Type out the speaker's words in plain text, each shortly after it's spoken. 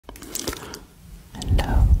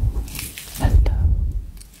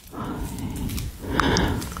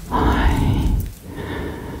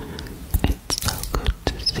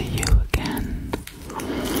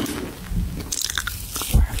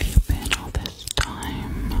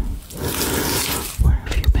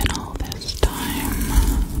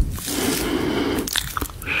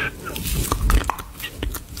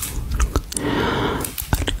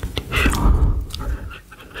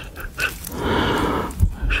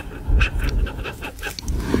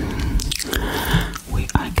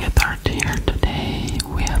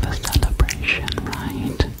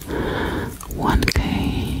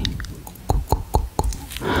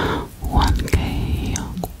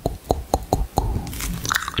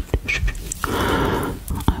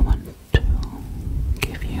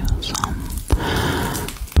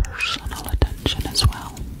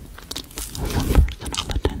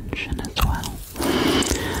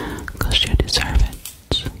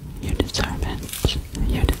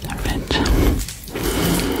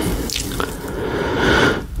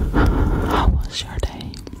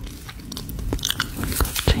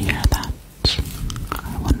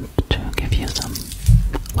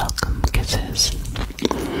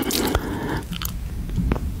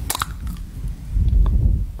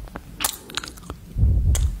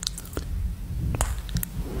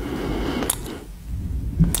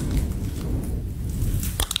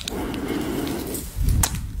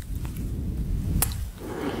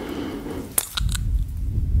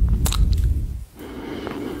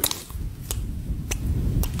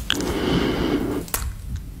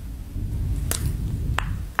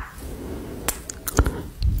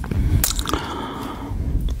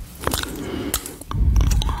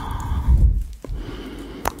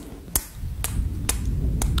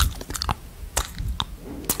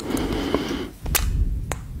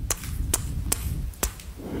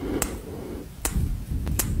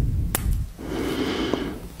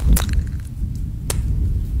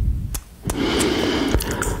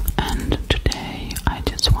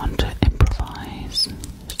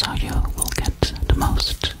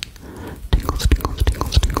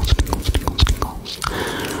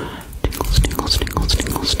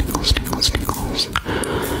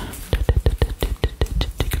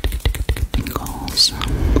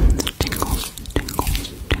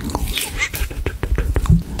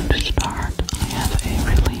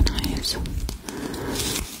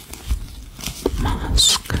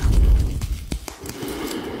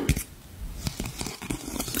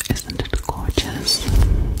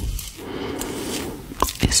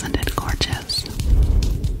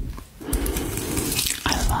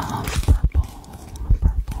of purple,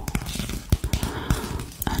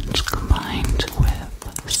 and combined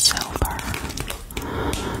with silver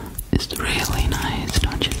is really nice,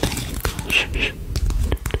 don't you think?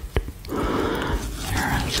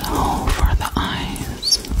 There's a hole for the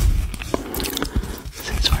eyes. This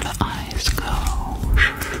is where the eyes go.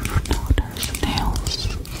 Now there's nails.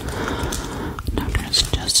 Now there's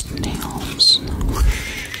just nails.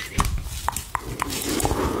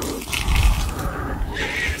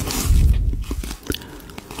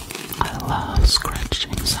 I love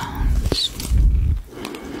scratching sounds,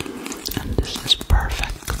 and this is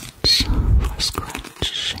perfect for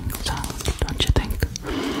scratching sounds, don't you think?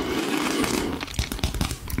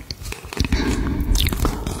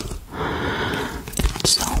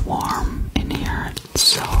 It's so warm in here, it's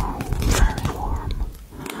so very warm.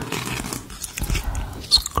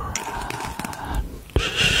 Scratch,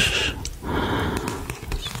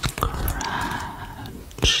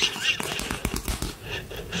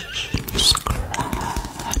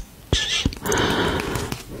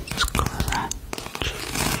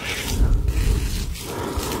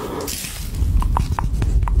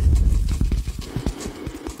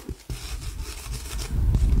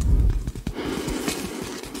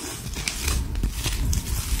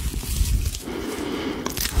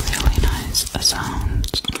 really nice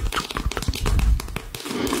sounds.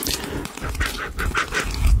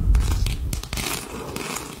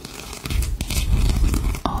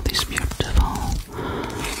 All these beautiful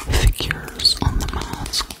figures on the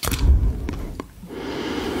mask.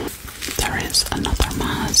 There is another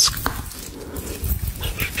mask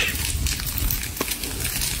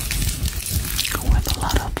with a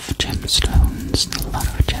lot of gemstones,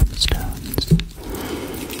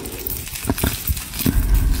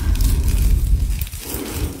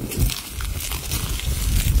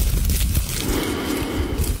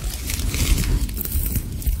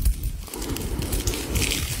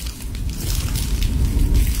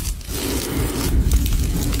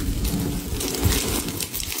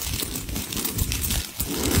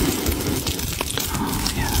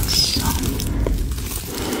 Oh yes.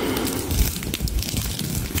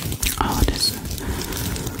 Oh, this.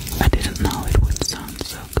 I didn't know it would sound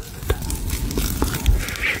so good.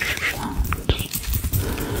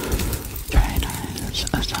 Very nice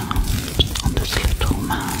sound on this little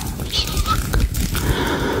mouse.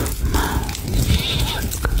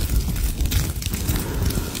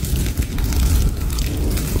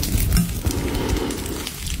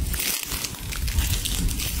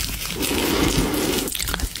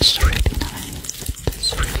 It's really nice.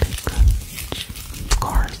 It's really good. Of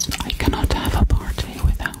course, I cannot have a party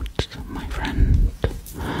without my friend,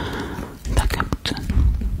 the captain.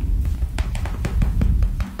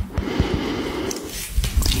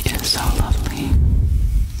 He is so lovely.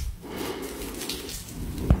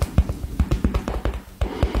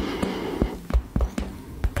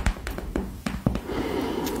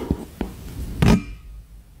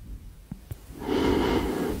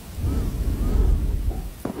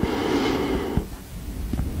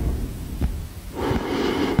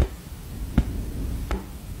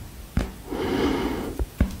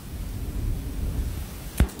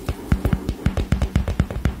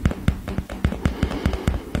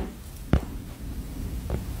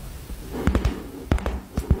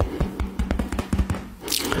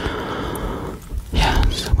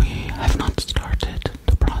 Yes, we have not started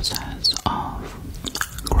the process of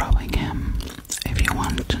growing him. If you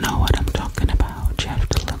want to know what I'm talking about, you have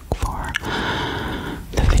to look for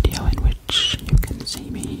the video in which you can see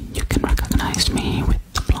me, you can recognize me with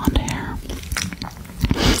the blonde hair.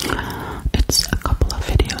 It's a couple of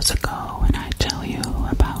videos ago and I tell you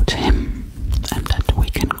about him and that we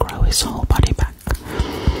can grow his whole body back.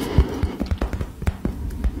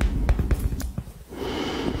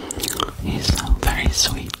 He's so very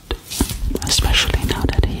sweet, especially now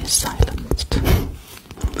that he is silenced.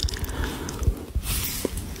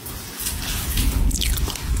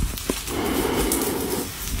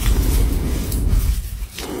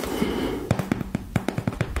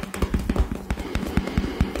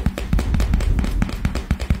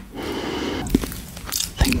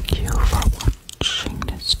 Thank you for watching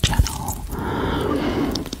this channel.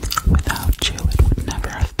 Without you, it would never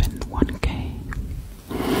have been 1K.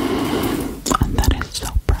 And that is so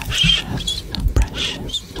precious,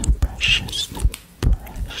 precious, precious,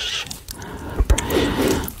 precious,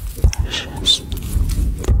 precious, precious.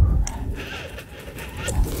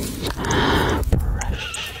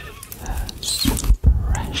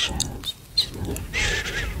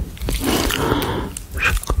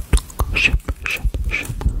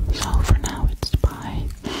 So for now it's bye.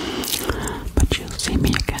 But you'll see me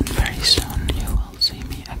again very soon. You will see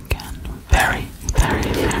me again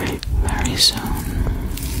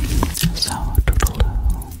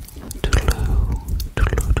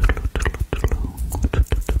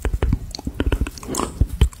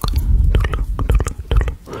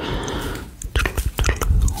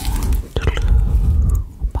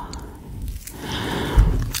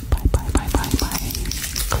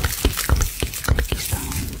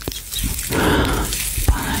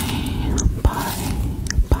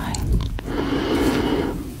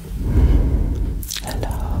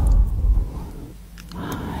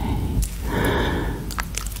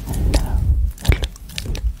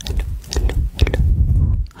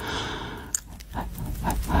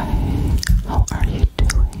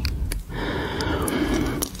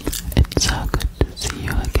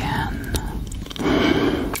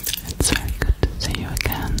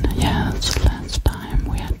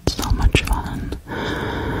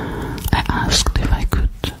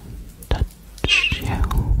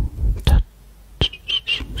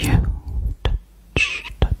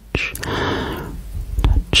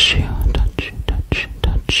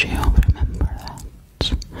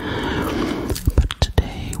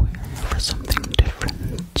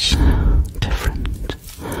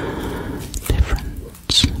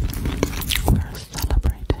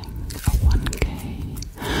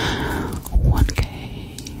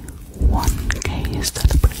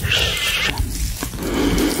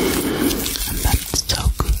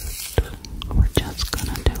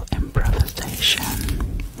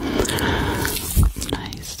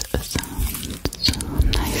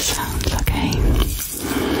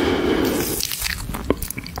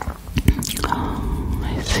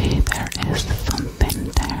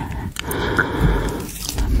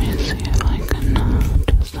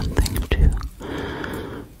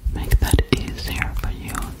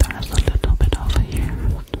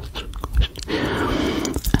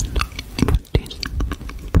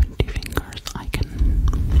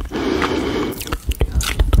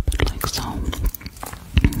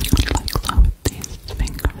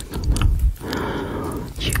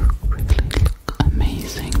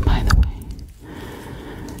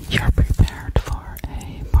You're prepared for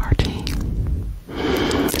a party.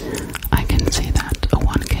 I can see that, a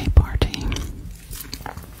 1K party.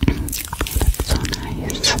 That's so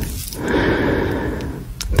nice.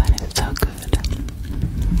 That is so good.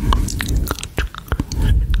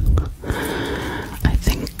 I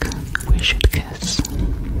think we should kiss.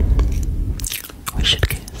 We should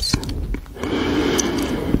kiss.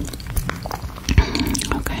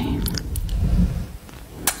 Okay.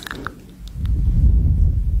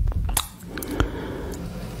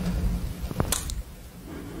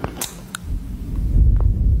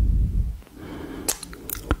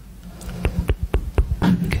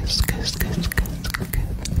 Kiss, kiss, kiss, kiss, kiss.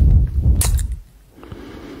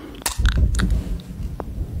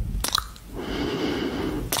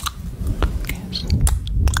 Kiss.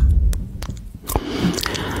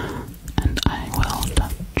 And I will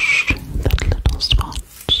touch that little spot.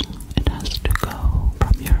 It has to go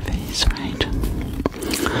from your face, right?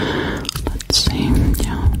 Let's see.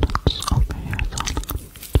 Yeah, that's over here. So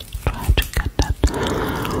try to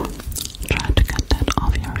get that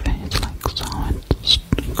off your face like so. It's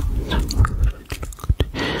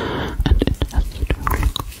and it has to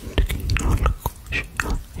look.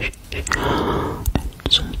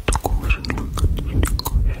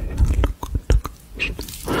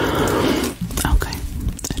 Okay,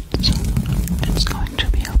 it's going to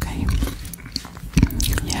be okay.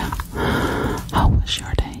 Yeah. How was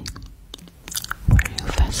your day? Were you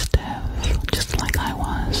festive, just like I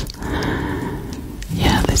was?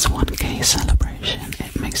 Yeah, this 1K celebration,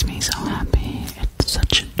 it makes me so happy. It's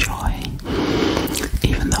such a joy.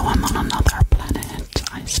 Even though I'm on another planet,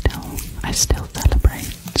 I still celebrate.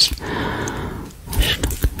 See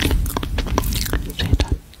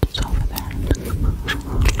that? It's over there.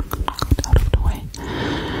 Out of the way.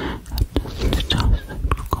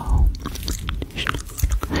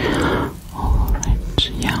 Alright,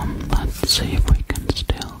 yeah, let's see if we can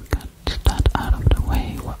still get that out of the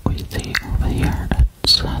way. What we see over here, it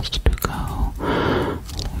has to go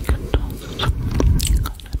like it does.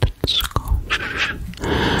 Let's go.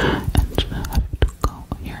 And I have to go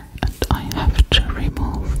here. And I have to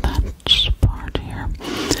remove that part here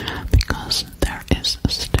because there is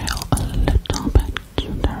still a little bit.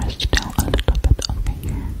 There is still a little bit over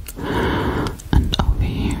here. And over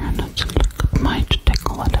here, let's look. It might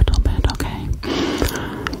tickle a little bit, okay?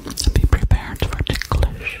 Be prepared for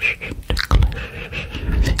ticklish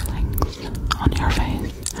feelings on your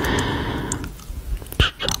face.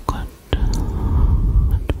 So good.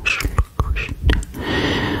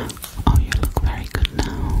 Oh, you look very good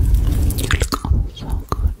now. You look so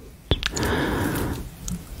good.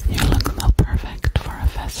 You look so perfect for a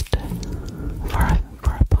festive, for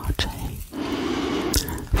a party.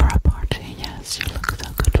 For a party, yes, you look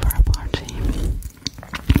so good for a party.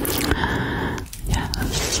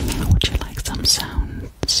 Yes, would you like some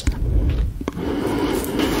sounds?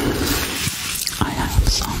 I have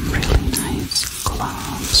some really nice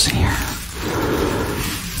gloves here.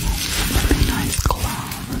 Some really nice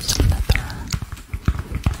gloves, leather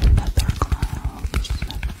gloves.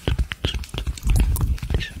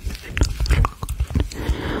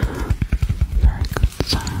 Very good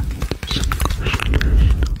sounds.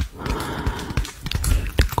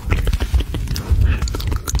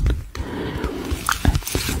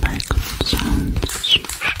 It's very good sounds.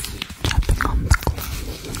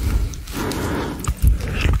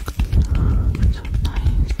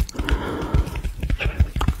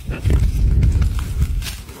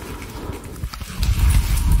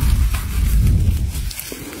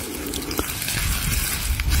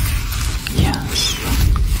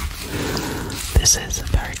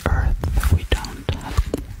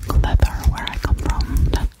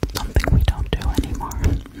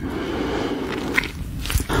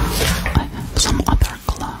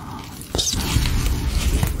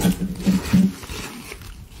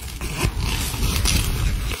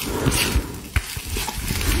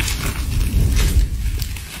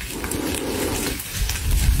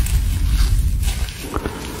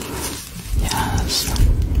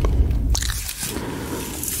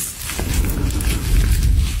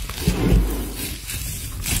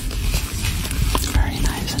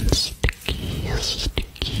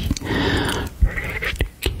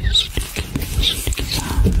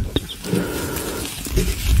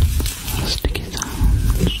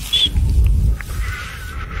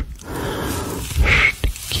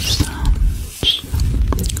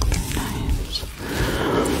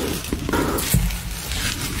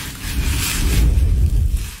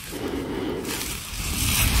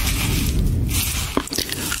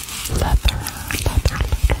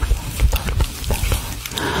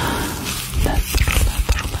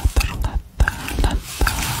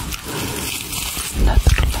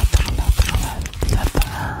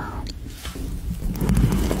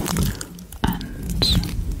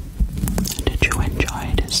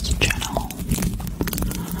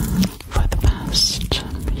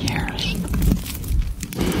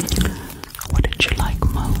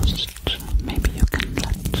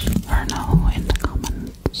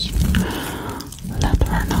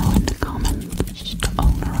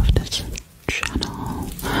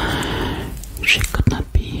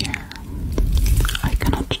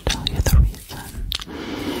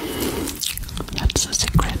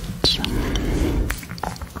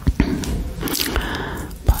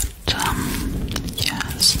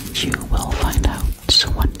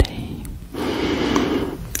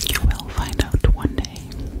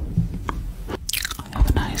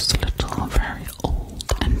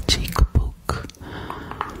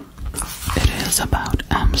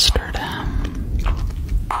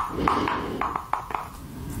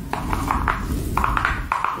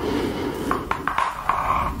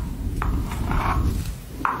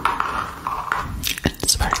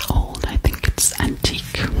 It's very old, I think it's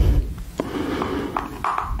antique.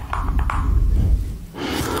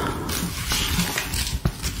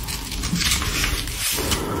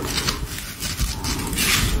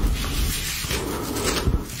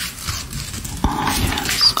 Oh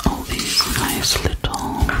yes, all these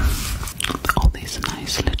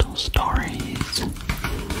nice little stories.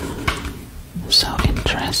 So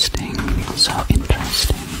interesting, so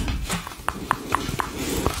interesting.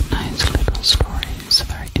 Nice little stories,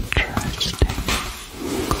 very interesting.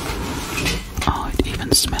 Oh, it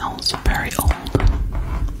even smells very old.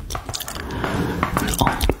 An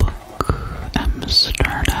old book,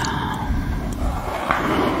 Amsterdam.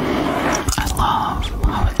 I love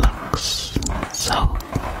how it looks. So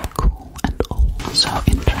cool and old, so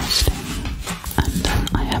interesting. And then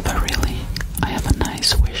I have a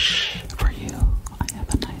nice wish for you. I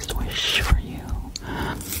have a nice wish for you.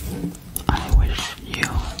 I wish you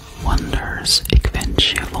wonders. Ik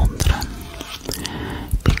wens je wonderen.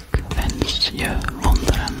 Ik wens je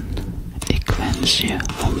wonderen. Ik wens je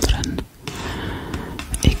wonderen.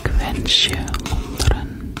 Ik wens je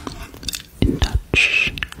wonderen. In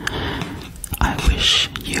Dutch. I wish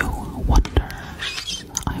you wonders.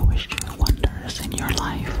 I wish you wonders in your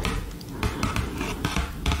life.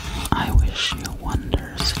 I wish you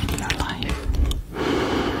wonders in your life.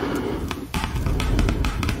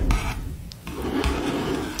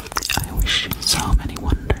 I wish you so many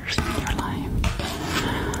wonders in your life.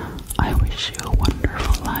 I wish you a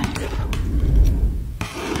wonderful life.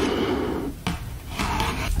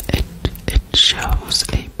 It shows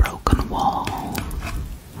a broken wall.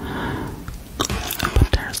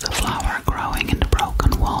 But there's a flower growing in the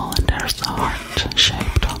broken wall, and there's a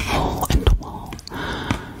heart-shaped hole in the wall.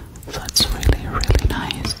 So it's really, really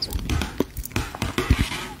nice.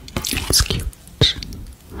 It's cute.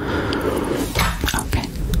 Okay,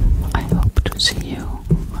 I hope to see you.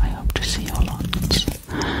 I hope to see you a lot.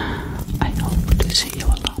 I hope to see you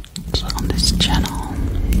a lot on this channel.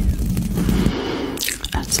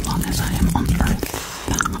 As long as I am on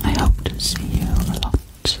Earth, I hope to see you a lot.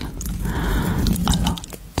 A lot.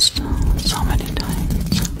 So many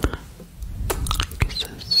times.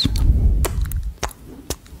 Kisses.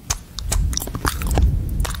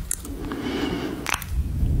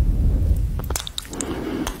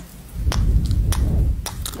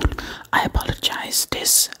 I apologize,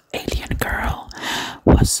 this alien girl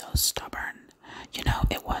was so stubborn. You know,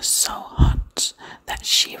 it was so hot that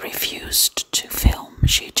she refused to film.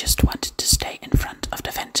 She just wanted to stay in front of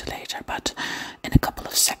the ventilator, but in a couple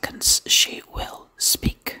of seconds she will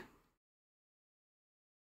speak.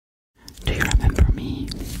 Do you remember me?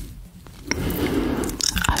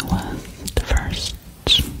 I was the first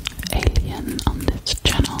alien on this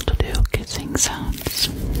channel to do kissing sounds.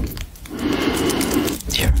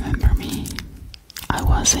 Do you remember me? I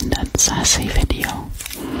was in that sassy video.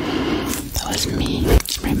 That was me.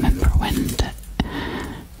 Remember when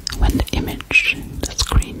the image, the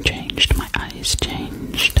screen changed, my eyes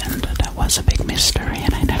changed, and that was a big mystery,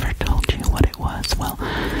 and I never told you what it was. Well,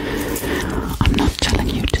 I'm not telling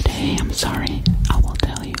you today, I'm sorry. I will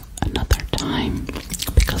tell you another time,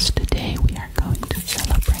 because today we are going to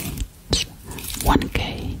celebrate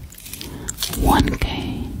 1K